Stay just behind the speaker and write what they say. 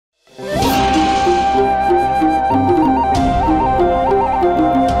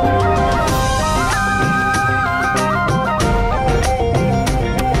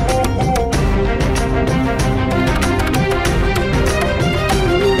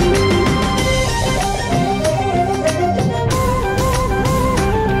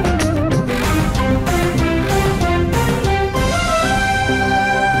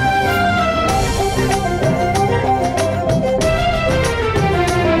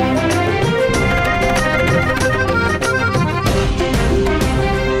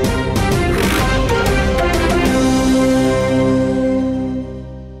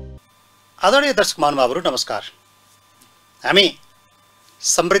आदरणीय दर्शक महानुभावहरू नमस्कार। हामी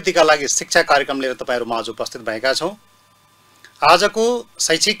समृद्धिका लागि शिक्षा कार्यक्रम लिएर तपाईहरु माझ उपस्थित भएका छौं। आजको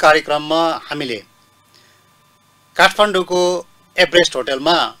शैक्षिक कार्यक्रममा हामीले काठमाडौँको एभरेस्ट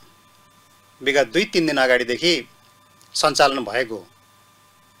होटलमा विगत 2-3 दिन अगाडिदेखि सञ्चालन भएको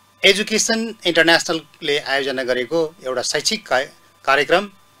एजुकेसन इन्टरनेशनलले आयोजना गरेको एउटा शैक्षिक कार्यक्रम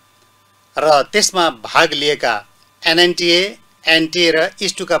र त्यसमा भाग लिएका एनएनटीए, एनटीए र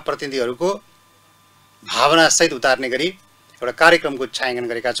इस्टुका प्रतिनिधिहरूको भावना सहित उतार्ने गरी एउटा कार्यक्रमको छायाङ्कन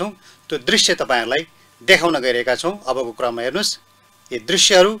गरेका छौं। त्यो दृश्य तपाईहरुलाई देखाउन गइरहेका छौं। अबको क्रममा हेर्नुस् यी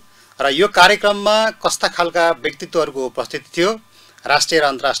दृश्यहरू र यो कार्यक्रममा कस्ता खालका व्यक्तित्वहरूको उपस्थिति थियो, राष्ट्रिय र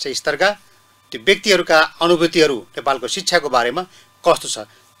अन्तर्राष्ट्रिय स्तरका त्यो व्यक्तिहरूका अनुभूतिहरू नेपालको शिक्षाको बारेमा कस्तो छ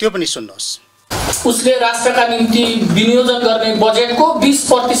त्यो पनि सुन्नुहोस्। उसले राष्ट्रका निम्ति विनियोजन गर्ने बजेटको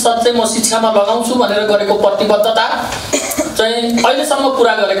 20% चाहिँ म शिक्षामा लगाउँछु भनेर गरेको प्रतिबद्धता चाहिँ अहिलेसम्म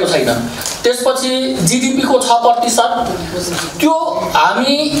पूरा गरेको छैन। त्यसपछि जीडीपी को 6% त्यो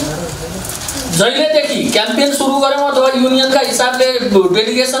हामी जहिलेदेखि क्याम्पेन सुरु गर्यौं अथवा युनियनका हिसाबले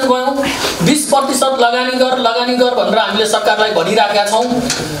डेलिगेसन गयौं 20% लगानी गर भनेर हामीले सरकारलाई भनिराखेका छौं।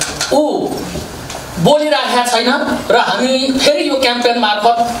 उ बोलिराखेका छैन र हामी फेरि यो क्याम्पेन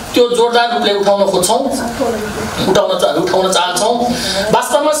मार्फत त्यो जोरदार रूपले उठाउन खोज्छौं, उठाउन चाहन्छौं।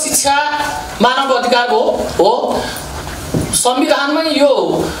 वास्तवमा शिक्षा मानव अधिकार हो। संविधानमै यो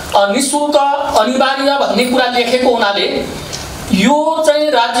निशुल्क अनिवार्य भन्ने कुरा लेखेको हुनाले यो चाहिँ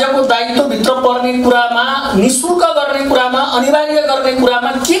राज्यको दायित्व भित्र पर्ने कुरामा, निशुल्क गर्ने कुरामा, अनिवार्य गर्ने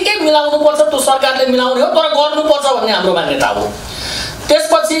कुरामा के मिलाउनु पर्छ त्यो सरकारले मिलाउने हो, तर गर्नुपर्छ भन्ने हाम्रो मान्यता हो।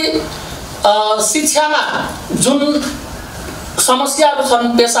 त्यसपछि शिक्षामा जुन समस्याहरू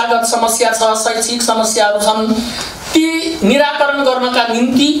छन्, पेशागत समस्या छ, शैक्षिक समस्याहरू छन्, ती निराकरण गर्नका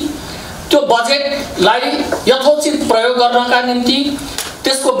निम्ति त्यो बजेटलाई यथोचित प्रयोग गर्नका निम्ति,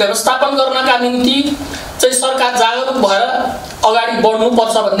 त्यसको व्यवस्थापन गर्नका निम्ति चाहिँ सरकार जागरुक भएर अगाडि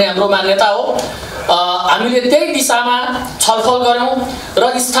बढ्नुपर्छ भन्ने हाम्रो मान्यता हो। हामीले त्यही दिशामा छलफल गर्यौं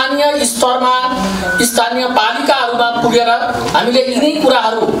र स्थानीय स्तरमा, स्थानीय पालिकाहरूमा पुगेर हामीले यिनै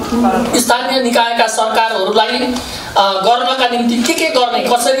कुराहरू स्थानीय निकायका सरकारहरूलाई गर्नका निम्ति के गर्ने,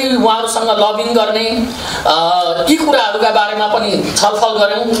 कसरी उहाँहरूसँग लबिङ गर्ने, यी कुराहरूका बारेमा पनि छलफल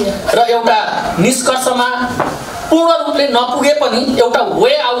गर्यौं र एउटा निष्कर्षमा पूर्ण रूपले नपुगे पनि एउटा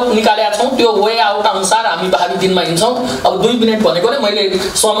वे आउट निकालेका छौं। त्यो वे आउट अनुसार हामी भावी दिनमा हिँड्छौं। अब 2 मिनेट भनेको नै मैले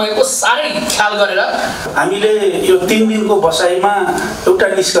समयको सारै ख्याल गरेर हामीले यो 3 दिनको बसाइमा एउटा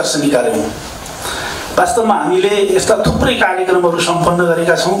निष्कर्ष निकाल्यौं। वास्तवमा हामीले यस्ता थुप्रै कार्यक्रमहरू सम्पन्न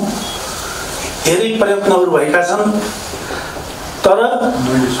गरेका छौं, धेरै प्रयत्नहरू भएका छन्, तर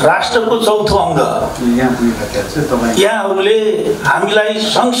राष्ट्रको चौथो अङ्ग यहाँहरूले हामीलाई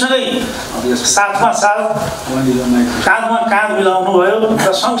सँगसँगै साथमा साथ काँधमा काँध मिलाउनु भयो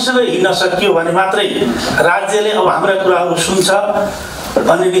र सँगसँगै हिँड्न सकियो भने मात्रै राज्यले अब हाम्रा कुराहरू सुन्छ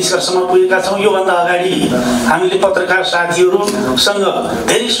भन्ने निष्कर्षमा पुगेका छौं। योभन्दा अगाडि हामीले पत्रकार साथीहरूसँग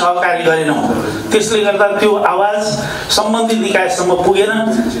धेरै सहकारी गरेनौं, त्यसले गर्दा त्यो आवाज सम्बन्धित निकायसम्म पुगेन।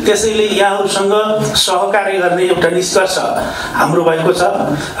 त्यसैले यहाँहरूसँग सहकार्य गर्ने एउटा निष्कर्ष हाम्रो भएको छ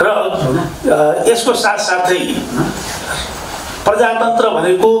र यसको साथसाथै प्रजातन्त्र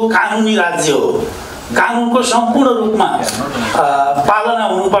भनेको कानुनी राज्य हो। कानुनको सम्पूर्ण रूपमा पालना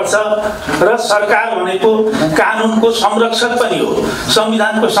हुनुपर्छ र सरकार भनेको कानुनको संरक्षक पनि हो,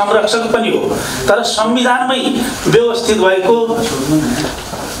 संविधानको संरक्षक पनि हो। तर संविधानमै व्यवस्थित भएको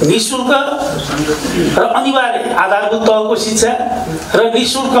निशुल्क र अनिवार्य आधारभूत तहको शिक्षा र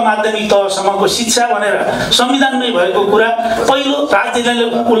निशुल्क माध्यमिक तहसम्मको शिक्षा भनेर संविधानमै भएको कुरा पहिलो राज्यले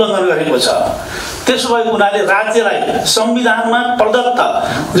उल्लङ्घन गरेको छ। त्यसो भएको हुनाले राज्यलाई संविधानमा प्रदत्त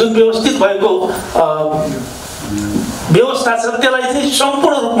जुन व्यवस्थित भएको व्यवस्था छ त्यसलाई चाहिँ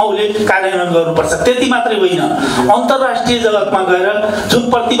सम्पूर्ण रूपमा उसले कार्यान्वयन गर्नुपर्छ। त्यति मात्रै होइन, अन्तर्राष्ट्रिय जगतमा गएर जुन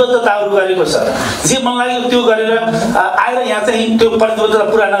प्रतिबद्धताहरू गरेको छ, जे मन लाग्यो त्यो गरेर आएर यहाँ चाहिँ त्यो प्रतिबद्धता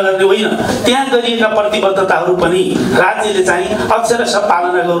पुरा नगर्ने होइन, त्यहाँ गरिएका प्रतिबद्धताहरू पनि राज्यले चाहिँ अक्षरशः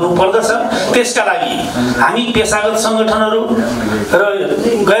पालना गर्नुपर्दछ। त्यसका लागि हामी पेशागत सङ्गठनहरू र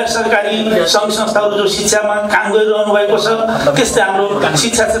गैर सरकारी सङ्घ संस्थाहरू जो शिक्षामा काम गरिरहनु भएको छ, त्यस्तै हाम्रो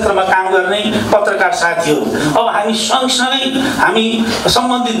शिक्षा क्षेत्रमा काम गर्ने पत्रकार साथीहरू, अब हामी सँगसँगै हामी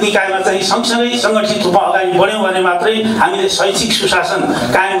सम्बन्धित निकायमा चाहिँ सँगसँगै सङ्गठित रूपमा अगाडि बढ्यौँ भने मात्रै हामीले शैक्षिक सुशासन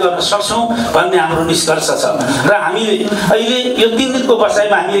कायम गर्न सक्छौँ भन्ने हाम्रो निष्कर्ष छ। र हामीले अहिले यो 3 दिनको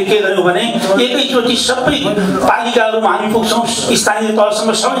बसाइमा हामीले के गर्यौँ भने एकैचोटि सबै पालिकाहरूमा हामी पुग्छौँ, स्थानीय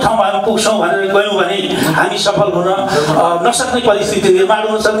तहसम्म सबै ठाउँमा हामी पुग्छौँ भनेर गयौँ भने हामी सफल हुन नसक्ने परिस्थिति निर्माण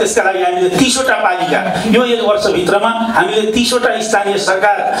हुन्छ। त्यसका लागि हामीले 30 वटा पालिका यो 1 वर्षभित्रमा हामीले 30 वटा स्थानीय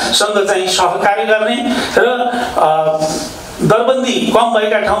सरकारसँग चाहिँ सहकार्य गर्ने र दरबन्दी कम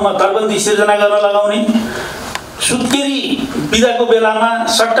भएका ठाउँमा दरबन्दी सिर्जना गर्न लगाउने, सुत्केरी बिदाको बेलामा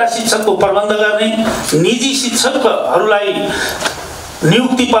सट्टा शिक्षकको प्रबन्ध गर्ने, निजी शिक्षकहरूलाई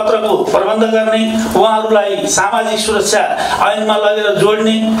नियुक्ति पत्रको प्रबन्ध गर्ने, उहाँहरूलाई सामाजिक सुरक्षा ऐनमा लगेर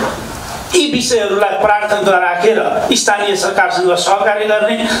जोड्ने, यी विषयहरूलाई प्राथमिकता राखेर स्थानीय सरकारसँग सहकार्य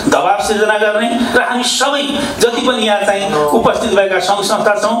गर्ने, दबाव सिर्जना गर्ने र हामी सबै जति पनि यहाँ चाहिँ उपस्थित भएका सङ्घ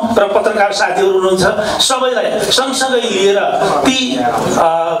संस्था छौँ र पत्रकार साथीहरू हुनुहुन्छ सबैलाई सँगसँगै लिएर ती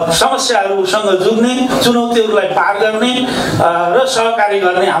समस्याहरूसँग जुझ्ने, चुनौतीहरूलाई पार गर्ने र सहकार्य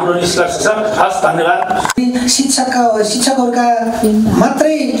गर्ने हाम्रो निष्कर्ष छ। हस्, धन्यवाद। शिक्षकहरूका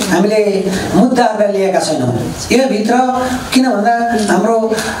मात्रै हामीले मुद्दाहरूलाई लिएका छैनौँ। यो भित्र किन भन्दा हाम्रो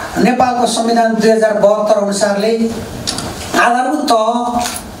नेपालको संविधान 2072 अनुसारले आधारभूत तह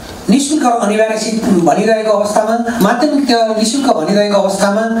निःशुल्क अनिवार्य भनिरहेको अवस्थामा, माध्यमिक तह निःशुल्क भनिरहेको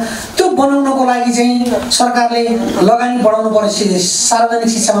अवस्थामा त्यो बनाउनको लागि चाहिँ सरकारले लगानी बढाउनु पर्छ, सार्वजनिक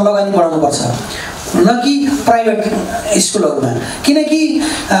शिक्षामा लगानी बढाउनु पर्छ, न कि प्राइभेट स्कुलहरूमा। किनकि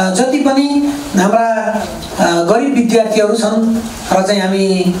जति पनि हाम्रा गरिब विद्यार्थीहरू छन् र चाहिँ हामी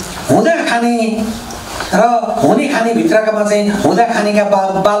हुँदा खाने र हुने खाने भित्रकामा चाहिँ हुँदा खानेका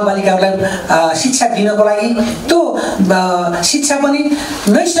बालबालिकाहरूलाई शिक्षा दिनको लागि त्यो शिक्षा पनि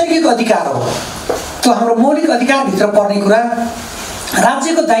नैसर्गिक अधिकार हो। त्यो हाम्रो मौलिक अधिकारभित्र पर्ने कुरा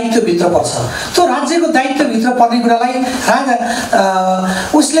राज्यको दायित्वभित्र पर्छ। त्यो राज्यको दायित्वभित्र पर्ने कुरालाई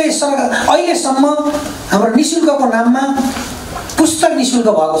उसले अहिलेसम्म हाम्रो निःशुल्कको नाममा पुस्तक निःशुल्क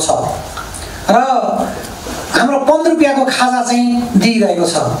भएको छ र हाम्रो 15 रुपियाँको खाजा चाहिँ दिइरहेको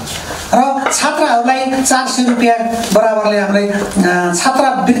छ र छात्राहरूलाई 400 रुपियाँ बराबरले हामीले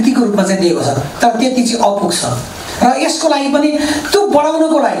छात्रवृत्तिको रूपमा चाहिँ दिएको छ, तर त्यति चाहिँ अपुग छ। र यसको लागि पनि त्यो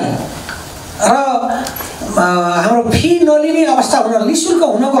बढाउनको लागि र हाम्रो फी नलिने अवस्था हुन, निःशुल्क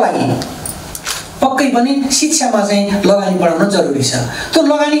हुनको लागि पक्कै पनि शिक्षामा चाहिँ लगानी बढाउन जरुरी छ। त्यो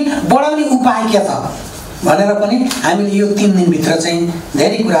लगानी बढाउने उपाय के त भनेर पनि हामीले यो 3 दिनभित्र चाहिँ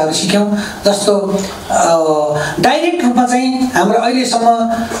धेरै कुराहरू सिक्यौँ। जस्तो डाइरेक्ट रूपमा चाहिँ हाम्रो अहिलेसम्म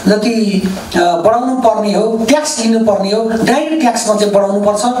जति बढाउनु पर्ने हो, ट्याक्स लिनुपर्ने हो, डाइरेक्ट ट्याक्समा चाहिँ बढाउनु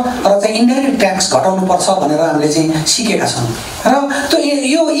पर्छ र चाहिँ इन्डाइरेक्ट ट्याक्स घटाउनु पर्छ भनेर हामीले चाहिँ सिकेका छौँ। र त्यो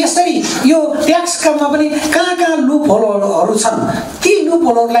यो यसरी यो ट्याक्समा पनि कहाँ कहाँ लुप होलहरू छन्, ती लुप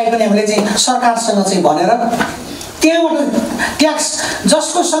होलहरूलाई पनि हामीले चाहिँ सरकारसँग चाहिँ भनेर त्यहाँबाट ट्याक्स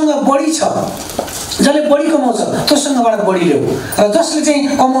जसकोसँग बढी छ, जसले बढी कमाउँछ त्योसँगबाट बढी ल्याऊ र जसले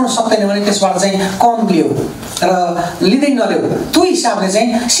चाहिँ कमाउन सक्दैन भने त्यसबाट चाहिँ कम ल्याऊ र लिँदै नल्याऊ। त्यो हिसाबले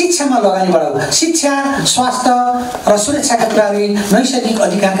चाहिँ शिक्षामा लगानी बढाऊ। शिक्षा, स्वास्थ्य र सुरक्षाका कुराहरू नैसर्गिक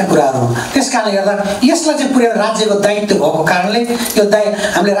अधिकारका कुराहरू हुन्। त्यसकारणले गर्दा यसलाई चाहिँ पुरै राज्यको दायित्व भएको कारणले यो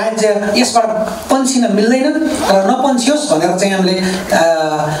हामीले राज्य यसबाट पन्छिन मिल्दैन र नपन्छियोस् भनेर चाहिँ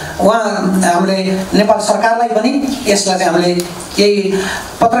हामीले नेपाल सरकारलाई पनि यसलाई चाहिँ हामीले यही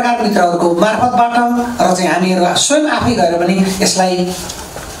पत्रकार मित्रहरूको मार्फतबाट र चाहिँ हामीहरू स्वयं आफै गएर पनि यसलाई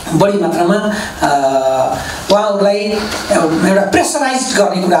बढी मात्रामा उहाँहरूलाई एउटा प्रेसराइज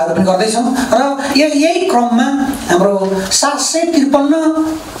गर्ने कुराहरू पनि गर्दैछौँ। र यही क्रममा हाम्रो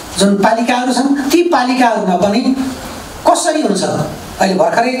 753 जुन पालिकाहरू छन् ती पालिकाहरूमा पनि कसरी हुन्छ, अहिले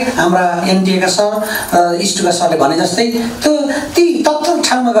भर्खरै हाम्रा एनडिएका सर इस्टुका सरले भने जस्तै ती तत्त्व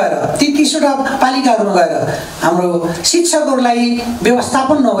ठाउँमा गएर ती 30वटा पालिकाहरूमा गएर हाम्रो शिक्षकहरूलाई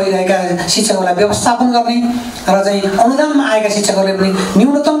व्यवस्थापन नभइरहेका शिक्षकहरूलाई व्यवस्थापन गर्ने र चाहिँ अनुदानमा आएका शिक्षकहरूले पनि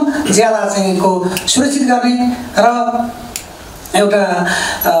न्यूनतम ज्यादा चाहिँ को सुरक्षित गर्ने र एउटा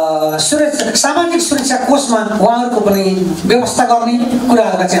सामाजिक सुरक्षा कोषमा उहाँहरूको पनि व्यवस्था गर्ने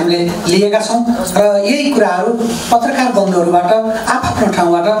कुराहरूलाई चाहिँ हामीले लिएका छौँ। र यही कुराहरू पत्रकार बन्धुहरूबाट आफ्नो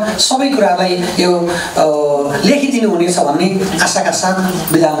ठाउँबाट सबै कुरालाई यो लेखिदिनु हुनेछ भन्ने आशाका साथ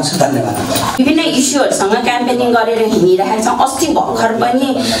बिदा हुन्छु। धन्यवाद। विभिन्न इस्युहरूसँग क्याम्पेनिङ गरेर हिँडिरहेका छौँ। अस्ति भर्खर पनि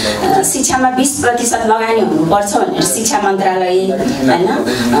शिक्षामा 20% लगानी हुनुपर्छ भनेर शिक्षा मन्त्रालय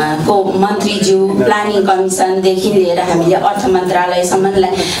को मन्त्रीज्यू, प्लानिङ कमिसनदेखि लिएर हामीले अर्थ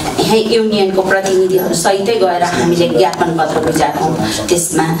मन्त्रालयसम्मलाई यहाँ युनियनको प्रतिनिधिहरू सहितै गएर हामीले ज्ञापन पत्र बुझाएको।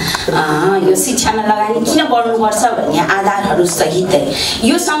 त्यसमा यो शिक्षामा लगानी किन बढ्नुपर्छ भन्ने आधारहरू सहितै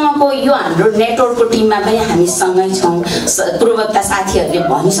योसँगको यो हाम्रो नेटवर्कको टिममा पनि हामी सँगै छौँ। पूर्वता साथीहरूले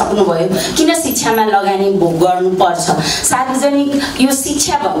भनिसक्नुभयो किन शिक्षामा लगानी गर्नुपर्छ। सार्वजनिक यो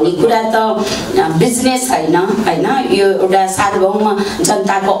शिक्षा भन्ने कुरा त बिजनेस होइन, यो एउटा सार्वभौम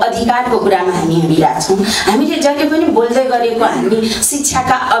जनताको अधिकारको कुरामा हामी हिँडिरहेछौँ। हामीले जहिले पनि बोल्दै गरेको हामी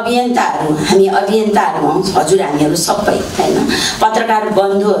शिक्षाका अभियन्ताहरू, हामी अभियन्ताहरू हौँ। हजुर हामीहरू सबै पत्रकार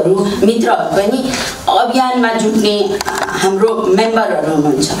बन्धुहरू मित्रहरू पनि अभियानमा जुट्ने हाम्रो मेम्बरहरू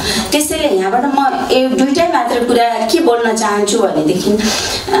हुनुहुन्छ। त्यसैले यहाँबाट म दुईटै मात्र कुरा के बोल्न गर्न चाहन्छु भनेदेखि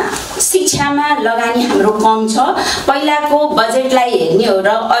शिक्षामा लगानी हाम्रो कम छ। पहिलाको बजेटलाई हेर्ने हो र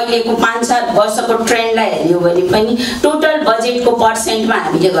अहिलेको 5-7 वर्षको ट्रेन्डलाई हेर्ने हो भने पनि टोटल बजेटको पर्सेन्टमा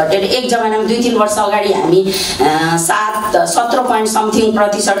हामीले घटेर एक जमानामा 2-3 वर्ष अगाडि हामी 17 पोइन्ट समथिङ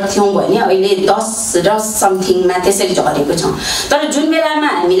प्रतिशत थियौँ भने अहिले 10 समथिङमा त्यसरी झरेको छौँ। तर जुन बेलामा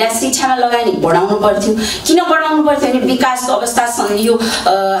हामीलाई शिक्षामा लगानी बढाउनु पर्थ्यो, किन बढाउनु पर्थ्यो भने विकासको अवस्थासँग यो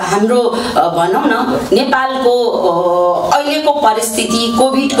हाम्रो भनौँ न नेपालको अहिलेको परिस्थिति,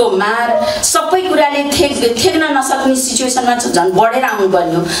 कोभिडको मार, सबै कुराले थेक्न नसक्ने सिचुएसनमा झन् बढेर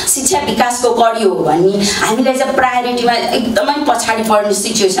आउनुपर्ने हो। शिक्षा विकासको कडी हो भने हामीलाई चाहिँ प्रायोरिटीमा एकदमै पछाडि पर्ने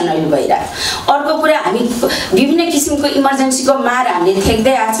सिचुएसन अहिले भइरहेको। अर्को कुरा, हामी विभिन्न किसिमको इमर्जेन्सीको मार हामीले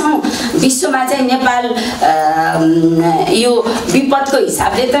थेक्दै आएको छौँ। विश्वमा चाहिँ नेपाल यो विपदको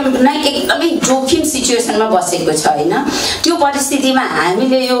हिसाबले त नै एकदमै जोखिम सिचुएसनमा बसेको छ होइन। त्यो परिस्थितिमा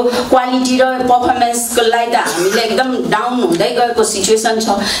हामीले यो क्वालिटी र पर्फर्मेन्सको लागि त हामीले एकदम डाउन हुँदै गएको सिचुएसन छ।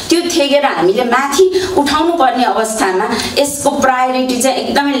 त्यो थेगेर हामीले माथि उठाउनु पर्ने अवस्थामा यसको प्रायोरिटी चाहिँ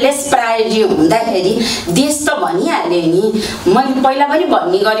एकदमै लेस प्रायोरिटी हुँदाखेरि देश त भनिहाल्यो नि, मैले पहिला पनि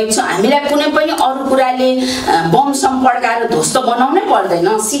भन्ने गरेको छु, हामीलाई कुनै पनि अरू कुराले बम सम पड्काएर ध्वस्त बनाउनै पर्दैन।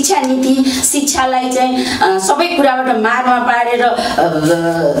 शिक्षा नीति, शिक्षालाई चाहिँ सबै कुराबाट मारमा पारेर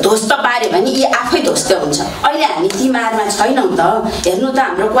ध्वस्त पार्यो भने यी आफै ध्वस्त हुन्छ। अहिले हामी ती मारमा छैनौँ त। हेर्नु त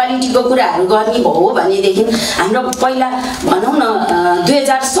हाम्रो क्वालिटीको कुराहरू गर्ने भयो भनेदेखि हाम्रो पहिला भनौँ न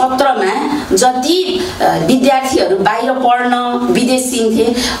 2017मा जति विद्यार्थीहरू बाहिर पढ्न विदेश सिन्थे,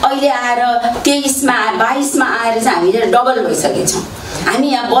 अहिले आएर 23मा 22मा आएर चाहिँ हामीले डबल भइसकेका छौँ। हामी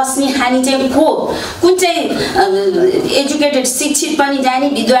यहाँ बस्ने खाने चाहिँ कुन चाहिँ एजुकेटेड शिक्षित पनि जाने,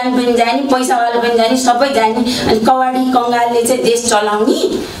 विद्वान पनि जाने, पैसावाला पनि जाने, सबै जाने, अनि कवाडी कङ्गालले चाहिँ देश चलाउने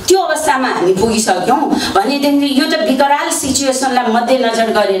त्यो अवस्थामा हामी पुगिसक्यौँ भनेदेखि यो त विकराल सिचुएसनलाई मध्यनजर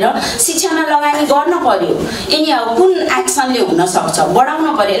गरेर शिक्षामा लगानी गर्न पर्यो। यिनी कुन एक्सनले हुनसक्छ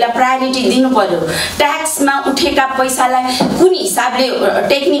बढाउनु पर्यो, यसलाई प्रायोरिटी दिनु पर्यो। ट्याक्समा उठेका पैसालाई कुन हिसाबले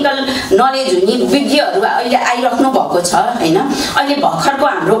टेक्निकल नलेज हुने विज्ञहरू अहिले आइराख्नु भएको छ होइन। अहिले भर्खरको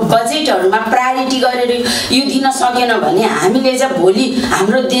हाम्रो बजेटहरूमा प्रायोरिटी गरेर यो दिन सकेन भने हामीले चाहिँ भोलि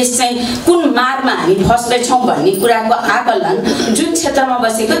हाम्रो देश चाहिँ कुन मारमा हामी फस्दैछौँ भन्ने कुराको आकलन जुन क्षेत्रमा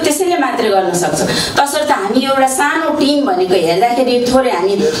बसेको त्यसैले मात्रै गर्न सक्छ। तसर्थ हामी एउटा सानो टिम भनेको हेर्दाखेरि थोरै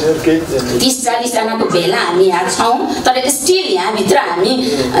हामी 30-40 जनाको भेला हामी यहाँ छौँ, तर स्टिल यहाँभित्र हामी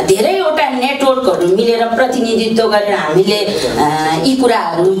धेरैवटा नेटवर्कहरू मिलेर प्रतिनिधित्व गरेर हामीले यी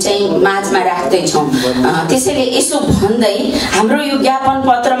कुराहरू चाहिँ माझमा राख्दैछौँ। त्यसैले यसो भन्दै हाम्रो यो ज्ञापन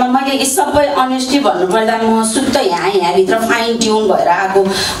पत्रमा मैले यी सबै अनेस्टली भन्नुपर्दा म सुत्त यहाँभित्र फाइन ट्युन भएर आएको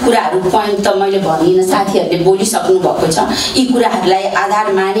कुराहरू पोइन्ट त मैले भनिनँ, साथीहरूले बोलिसक्नु भएको छ। यी कुराहरूलाई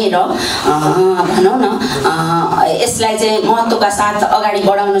आधार मानेर भनौँ न यसलाई चाहिँ महत्त्वका साथ अगाडि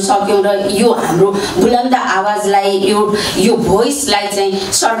बढाउन सक्यौँ र यो हाम्रो बुलन्द आवाजलाई यो भोइसलाई चाहिँ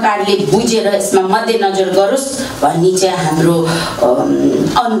सरकारले बुझेर यसमा मध्यनजर गरोस् भन्ने चाहिँ हाम्रो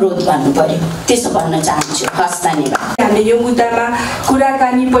अनुरोध गर्नु पर्यो। त्यसो भन्न चाहन्छु। हस्, धन्यवाद। हामीले यो मुद्दामा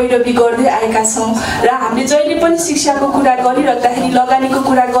कुराकानी पैरवी गर्दै आएका छौँ र हामीले जहिले पनि शिक्षाको कुरा गरिराख्दाखेरि, लगानीको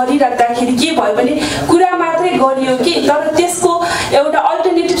कुरा गरिराख्दाखेरि के भयो भने कुरा मात्रै गरियो कि तर त्यसको एउटा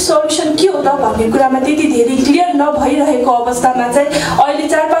अल्टरनेटिभ सल्युसन के हो त भन्ने कुरामा त्यति धेरै क्लियर नभइरहेको अवस्थामा चाहिँ अहिले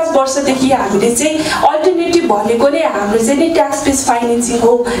 4-5 वर्षदेखि हामीले चाहिँ अल्टरनेटिभ भनेको नै हाम्रो चाहिँ नि ट्याक्स बेस फाइनेन्सिङ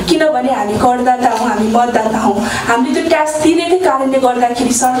हो। किनभने हामी करदाता हौँ, हामी मतदाता हौँ। हामीले त्यो ट्याक्स तिरेकै कारणले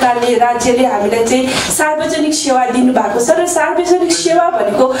गर्दाखेरि सरकारले, राज्यले हामीलाई चाहिँ सार्वजनिक सेवा दिनुभएको छ र सार्वजनिक सेवा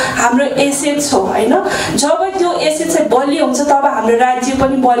भनेको हाम्रो एसेट्स हो होइन। जब त्यो एसेट चाहिँ बलियो हुन्छ तब हाम्रो राज्य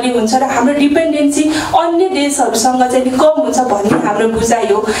पनि बलियो हुन्छ र हाम्रो डिपेन्डेन्सी अन्य देशहरूसँग चाहिँ कम हुन्छ भन्ने हाम्रो बुझाइ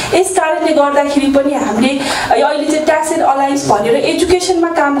हो। यस कारणले गर्दाखेरि पनि हामीले अहिले चाहिँ ट्याक्स एन्ड अलायन्स भनेर एजुकेसनमा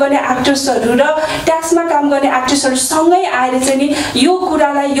काम गर्ने एक्टर्सहरू र ट्याक्समा काम गर्ने एक्टर्सहरू सँगै आएर चाहिँ नि यो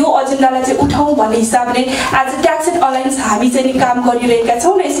कुरालाई, यो एजेन्डालाई चाहिँ उठाउँ भन्ने हिसाबले as a tax and alliance हामी चाहिँ नि काम गरिरहेका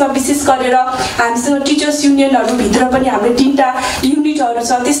छौँ र यसमा विशेष गरेर हामीसँग टिचर्स युनियनहरूभित्र पनि हाम्रो 3टा युनिटहरू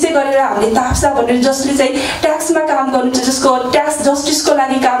छ। त्यस्तै गरेर हामीले ताप्सा भनेर जसले चाहिँ ट्याक्समा काम गर्नुहुन्छ, जसको ट्याक्स जस्टिसको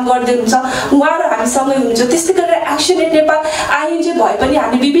लागि काम गर्दै हुन्छ, उहाँहरू हामीसँगै हुनुहुन्छ। त्यस्तै गरेर एक्सन एड नेपाल आइएनजे भए पनि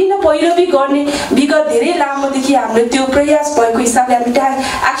हामी विभिन्न पैरवी गर्ने विगत धेरै लामोदेखि हाम्रो त्यो प्रयास भएको हिसाबले हामी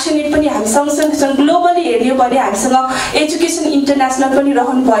एक्सन एड पनि हामी सँगसँगै छौँ। ग्लोबली हेर्ने हो भने हामीसँग एजुकेसन इन्टरनेसनल पनि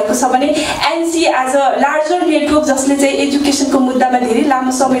रहनु भएको छ भने NC as a larger network जसले चाहिँ एजुकेसनको मुद्दामा धेरै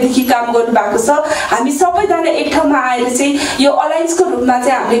लामो समयदेखि काम गर्नु भएको छ। हामी सबैजना एक ठाउँमा आएर चाहिँ यो अलायन्सको रूपमा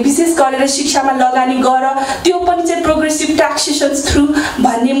चाहिँ हामीले विशेष गरेर शिक्षामा लगानी गर, त्यो पनि चाहिँ प्रोग्रेसिभ ट्याक्सेसन्स थ्रु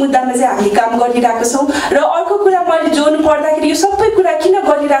भन्ने मुद्दामा चाहिँ हामी काम गरिरहेको छौँ। र अर्को कुरा मैले जोड्नु पर्दाखेरि यो सबै कुरा किन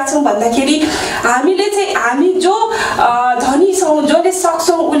गरिरहेको छौँ भन्दाखेरि हामीले चाहिँ हामी जो धनी छौँ, जसले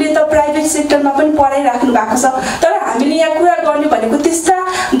सक्छौँ, उसले त प्राइभेट सेक्टरमा पनि पढाइराख्नु भएको छ। तर हामीले यहाँ कुरा गर्ने भनेको त्यस्ता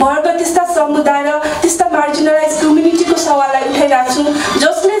वर्ग, त्यस्ता समुदाय र त्यस्ता मार्जिनलाइज कम्युनिटीको सवाललाई उठाइरहेको छौँ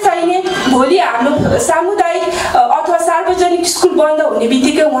जसले चाहिने भोलि हाम्रो सामुदायिक अथवा सार्वजनिक स्कुल बन्द हुने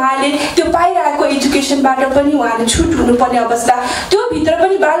बित्तिकै उहाँले त्यो पाइरहेको एजुकेसनबाट पनि उहाँले छुट हुनुपर्ने अवस्था, त्यो भित्र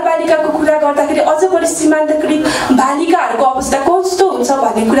पनि बालबालिकाको कुरा गर्दाखेरि अझ बढी सीमान्तकृत बालिकाहरूको अवस्था कस्तो हुन्छ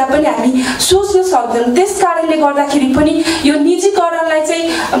भन्ने कुरा पनि हामी सोच्न सक्दैनौँ। त्यस कारणले गर्दाखेरि पनि यो निजीकरणलाई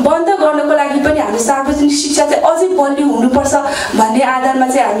चाहिँ बन्द गर्नको लागि पनि हामी सार्वजनिक शिक्षा चाहिँ अझै बलियो हुनुपर्छ भन्ने आधारमा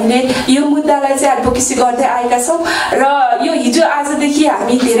चाहिँ हामीले यो मुद्दालाई चाहिँ एडभोकेसी गर्दै आएका छौँ। र यो हिजो आजदेखि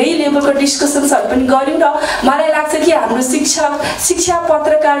हामी धेरै लेभलको डिस्कसन्सहरू पनि गऱ्यौँ र मलाई लाग्छ कि हाम्रो शिक्षा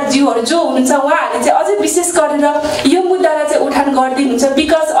पत्रकारज्यूहरू जो हुनुहुन्छ उहाँहरूले चाहिँ अझै विशेष गरेर यो मुद्दालाई चाहिँ उठान गरिदिनुहुन्छ।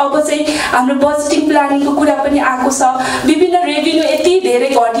 बिकज अब चाहिँ हाम्रो बजेटिङ प्लानिङको कुरा पनि आएको छ, विभिन्न रेभिन्यू यति धेरै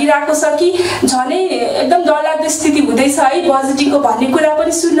घटिरहेको छ कि झनै एकदम डरलाग्दो स्थिति हुँदैछ है बजेटिङको भन्ने कुरा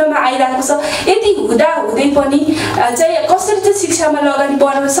पनि सुन्नमा आइरहेको छ। यति हुँदा हुँदै पनि चाहिँ कसरी चाहिँ शिक्षामा लगानी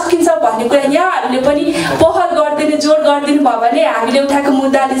बढाउन सकिन्छ भन्ने कुरा यहाँहरूले पनि पहल गरिदिने, जोड गरिदिनु भयो भने हामीले उठाएको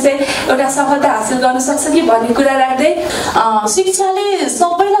मुद्दाले चाहिँ एउटा सफलता हासिल गर्न सक्छ कि भन्ने कुरा राख्दै शिक्षाले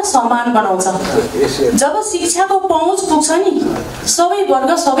सबैलाई समान बनाउँछ। जब शिक्षाको पहुँच पुग्छ नि सबै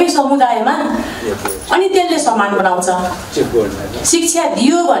वर्ग, सबै समुदायमा, अनि त्यसले समान बनाउँछ। शिक्षा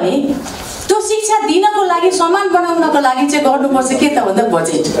दियो भने त्यो शिक्षा दिनको लागि, समान बनाउनको लागि चाहिँ गर्नुपर्छ के त भन्दा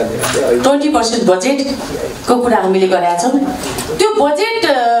बजेट, 20% बजेटको कुरा हामीले गरेका छौँ। त्यो बजेट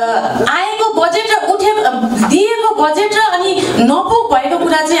आएको बजेट र दिएको बजेट र अनि नपुग भएको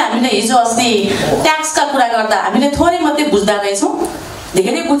कुरा चाहिँ हामीले हिजो अस्ति ट्याक्सका कुरा गर्दा हामीले थोरै मात्रै बुझ्दा रहेछौँ,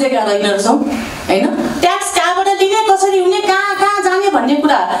 धेरै बुझेका रहेनछौँ होइन। ट्याक्स कहाँबाट लिने, कसरी हुने, कहाँ कहाँ जाने भन्ने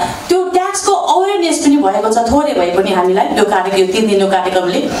कुरा, त्यो ट्याक्सको अवेरनेस पनि भएको छ थोरै भए पनि हामीलाई त्यो 3 दिनको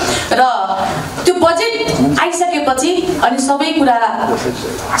कार्यक्रमले। र त्यो बजेट आइसकेपछि अनि सबै कुरा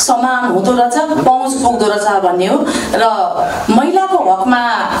समान हुँदो रहेछ, पहुँच पुग्दो रहेछ भन्ने हो। र महिलाको हकमा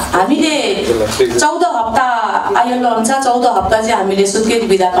हामीले 14 हप्ता आइएलओ अनुसार 14 हप्ता चाहिँ हामीले सुत्केरी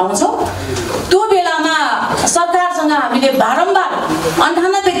बिदा पाउँछौँ। त्यो बेलामा सरकारसँग हामीले बारम्बार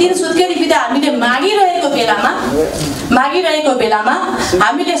 98 दिन सुत्केरी बिदा हामीले मागिरहेको बेलामा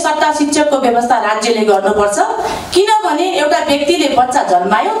हामीले सट्टा शिक्षकको व्यवस्था राज्यले गर्नुपर्छ। किनभने एउटा व्यक्तिले बच्चा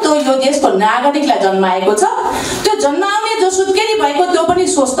जन्मायो, त्यो यो देशको नागरिकलाई जन्माएको छ, त्यो जन्माउने जो सुत्केरी भएको त्यो पनि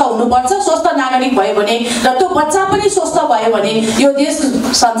स्वस्थ हुनुपर्छ। स्वस्थ नागरिक भयो भने र त्यो बच्चा पनि स्वस्थ भयो भने यो देश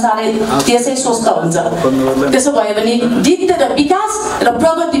संसारै त्यसै स्वस्थ हुन्छ। त्यसो भयो भने वृद्धि र विकास र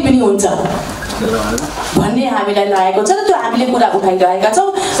प्रगति पनि हुन्छ भन्ने हामीलाई लागेको छ र त्यो हामीले कुरा उठाइरहेका छौँ।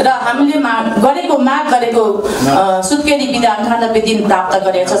 र हामीले माग गरेको सुत्केरी बिदा 98 दिन प्राप्त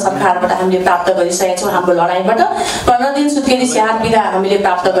गरेको छ सरकारबाट, हामीले प्राप्त गरिसकेका छौँ। हाम्रो लडाइँबाट 15 दिन सुत्केरी स्याहार बिदा हामीले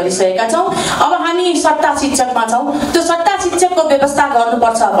प्राप्त गरिसकेका छौँ। अब हामी सट्टा शिक्षकमा छौँ। त्यो सट्टा शिक्षकको व्यवस्था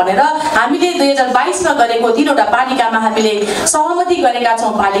गर्नुपर्छ भनेर हामीले 2022 मा गरेको 3वटा पालिकामा हामीले सहमति गरेका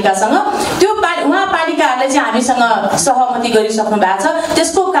छौँ पालिकासँग। त्यो उहाँ पालिकाहरूले चाहिँ हामीसँग सहमति गरिसक्नु भएको छ।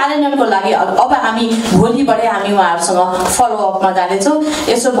 त्यसको कार्यान्वयनको लागि अब हामी भोलिबाटै हामी उहाँहरूसँग फलोअपमा जानेछौँ।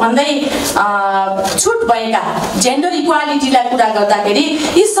 यसो भन्दै छुट भएका जेन्डर इक्वालिटीलाई कुरा गर्दाखेरि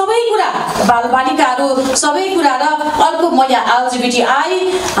यी सबै कुरा, बालबालिकाहरू सबै कुरा र अर्को म यहाँ एलजिबिटीआई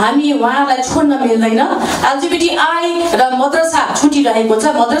हामी उहाँहरूलाई छोड्न मिल्दैन। एलजिबिटीआई र मद्रसा छुटिरहेको छ।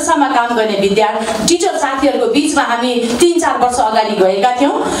 मद्रसामा काम गर्ने विद्यार्थी टिचर साथीहरूको बिचमा हामी 3-4 वर्ष अगाडि गएका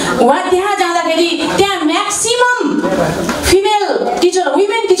थियौँ। त्यहाँ जाँदाखेरि त्यहाँ म्याक्सिमम फिमेल टिचर,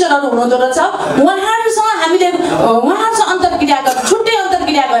 वुमेन टिचरहरू हुनुहुँदो रहेछ। उहाँहरूसँग हामीले छुट्टै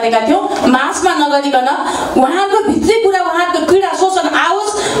अन्तर्क्रिया गरेका थियौँ, मासमा नगरिकन उहाँहरूको भित्री कुरा, उहाँहरूको पीडा शोषण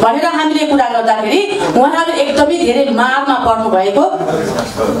आओस् भनेर हामीले कुरा गर्दाखेरि उहाँहरू एकदमै धेरै मारमा पर्नु भएको,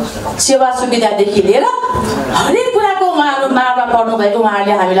 सेवा सुविधादेखि लिएर हरेक कुराको उहाँहरू मारमा पर्नु भएको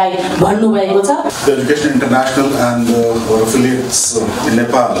उहाँहरूले हामीलाई भन्नुभएको छ। Education International and our affiliates in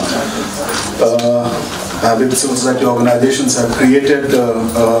Nepal with civil society organizations have created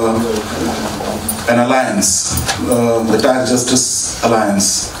an alliance, the Tax Justice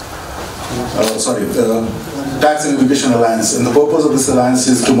Alliance. Tax and Education Alliance. And the purpose of this alliance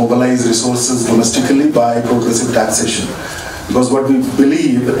is to mobilize resources domestically by progressive taxation. Because what we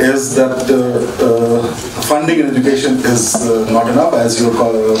believe is that funding in education is not enough, as your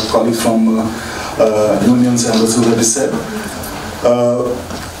colleagues from unions and the society said.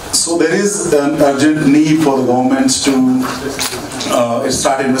 So there is an urgent need for the government to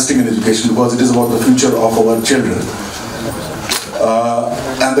start investing in education, because it is about the future of our children.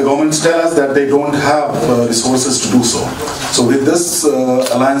 And the governments tell us that they don't have resources to do so. So with this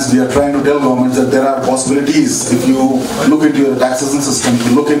alliance, we are trying to tell governments that there are possibilities. If you look into your taxation system, if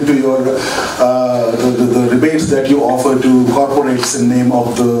you look into your the rebates that you offer to corporates in name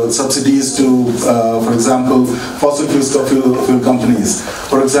of the subsidies to, for example, fossil fuel companies,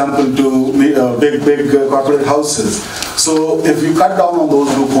 for example, to big corporate houses. So if you cut down on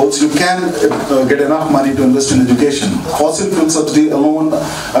those loopholes, you can get enough money to invest in education. Fossil fuel subsidy alone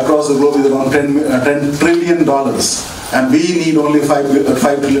across the globe is around $10 trillion. And we need only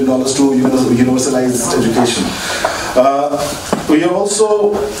 $5 trillion to universalize education. We are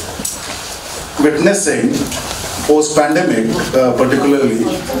also witnessing post-pandemic particularly,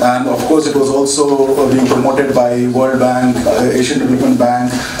 and of course it was also being promoted by World Bank, Asian Development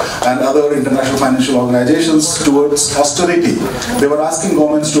Bank, and other international financial organizations towards austerity. They were asking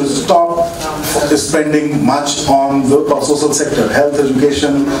governments to stop spending much on the social sector, health,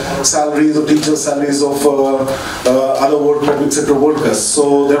 education, salaries of teachers, salaries of other public sector workers.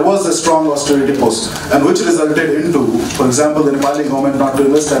 So there was a strong austerity post, and which resulted into, for example, the Nepali government not to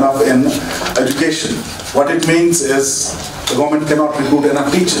invest enough in education. What it means is the government cannot recruit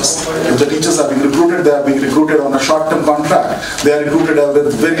enough teachers. If the teachers are being recruited, they are being recruited on a short-term contract. They are recruited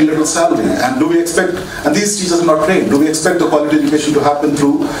with very little salary. And do we expect, and these teachers are not trained, do we expect the quality education to happen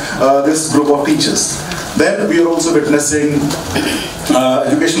through this group of teachers? Then we are also witnessing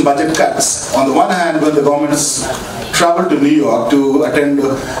education budget cuts. On the one hand, when the governments travel to New York to attend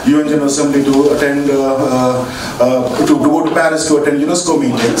UN General Assembly, to attend, to go to Paris to attend UNESCO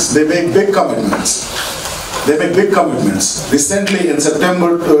meetings, they make big commitments. Recently, in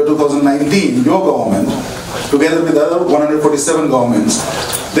September 2019, your government, together with the other 147 governments,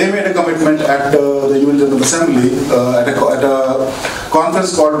 they made a commitment at the UN General Assembly at a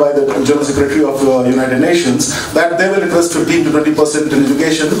conference called by the General Secretary of the United Nations that they will invest 15 to 20% in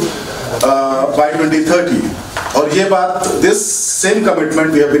education by 2030. Or this same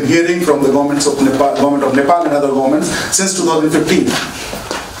commitment we have been hearing from the government of Nepal and other governments since 2015.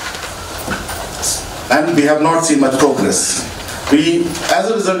 And we have not seen much progress. As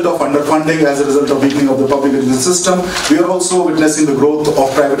a result of underfunding, as a result of weakening of the public education system, we are also witnessing the growth of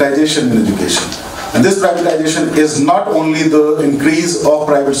privatization in education. And this privatization is not only the increase of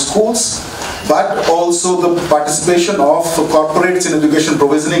private schools, but also the participation of corporates in education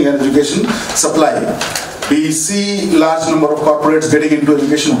provisioning and education supply. We see large number of corporates getting into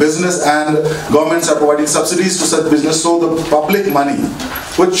education business, and governments are providing subsidies to such business, so the public money,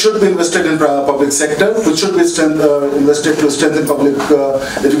 which should be invested in public sector, which should be invested to strengthen public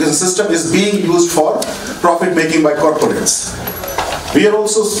education system, is being used for profit making by corporates. We are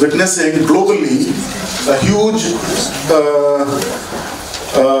also witnessing globally a huge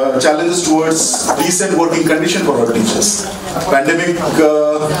challenges towards decent working condition for our teachers. Pandemic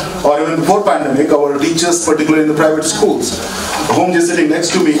or even before pandemic, our teachers, particularly in the private schools, Home is sitting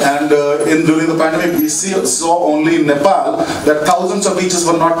next to me, and during the pandemic we saw only in Nepal that thousands of teachers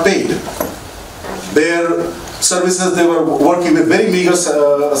were not paid. Their services, they were working with very meager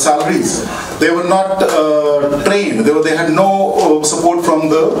salaries. They were not trained. They had no support from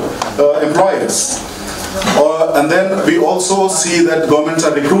the employers. And then we also see that governments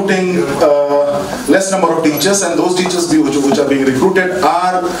are recruiting less number of teachers, and those teachers which are being recruited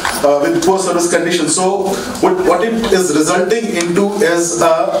are with poor service conditions. So what it is resulting into is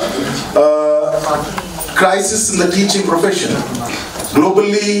a crisis in the teaching profession.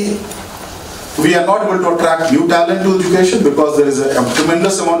 Globally, we are not able to attract new talent to education because there is a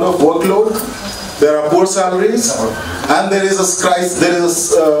tremendous amount of workload. There are poor salaries, and there is a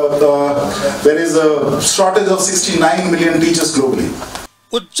shortage of 69 million teachers globally.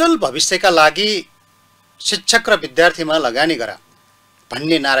 उज्जवल भविष्यका लागि शिक्षक र विद्यार्थीमा लगानी गर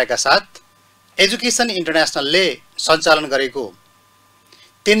भन्ने नाराका साथ education इन्टरनेशनलले सञ्चालन गरेको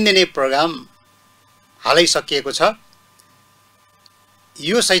 3 दिने प्रोग्राम हालै सकिएको छ।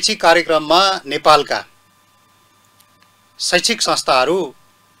 यो शैक्षिक कार्यक्रममा नेपालका शैक्षिक संस्थाहरू,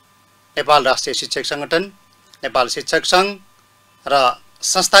 नेपाल राष्ट्रिय शिक्षक संगठन, नेपाल शिक्षक संघ र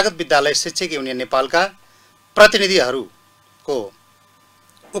संस्थागत विद्यालय शिक्षक युनियन नेपालका प्रतिनिधिहरूको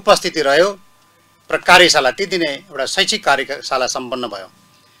उपस्थिति रह्यो र कार्यशाला 3 दिने एउटा शैक्षिक कार्यशाला सम्पन्न भयो।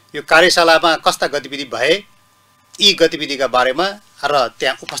 यो कार्यशालामा कस्ता गतिविधि भए, यी गतिविधिका बारेमा र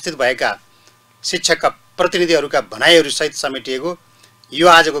त्यहाँ उपस्थित भएका शिक्षकका प्रतिनिधिहरूका भनाइहरू सहित समेटिएको यो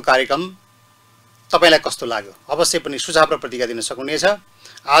आजको कार्यक्रम तपाईलाई कस्तो लाग्यो? अवश्य पनि सुझाव र प्रतिक्रिया दिन सक्नुहुनेछ।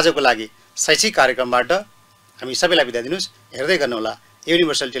 आजको लागि शैक्षिक कार्यक्रमबाट हामी सबैलाई बिदा दिनुस्। हेर्दै गर्नुहोला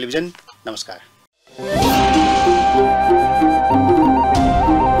युनिभर्सल टेलिभिजन। नमस्कार।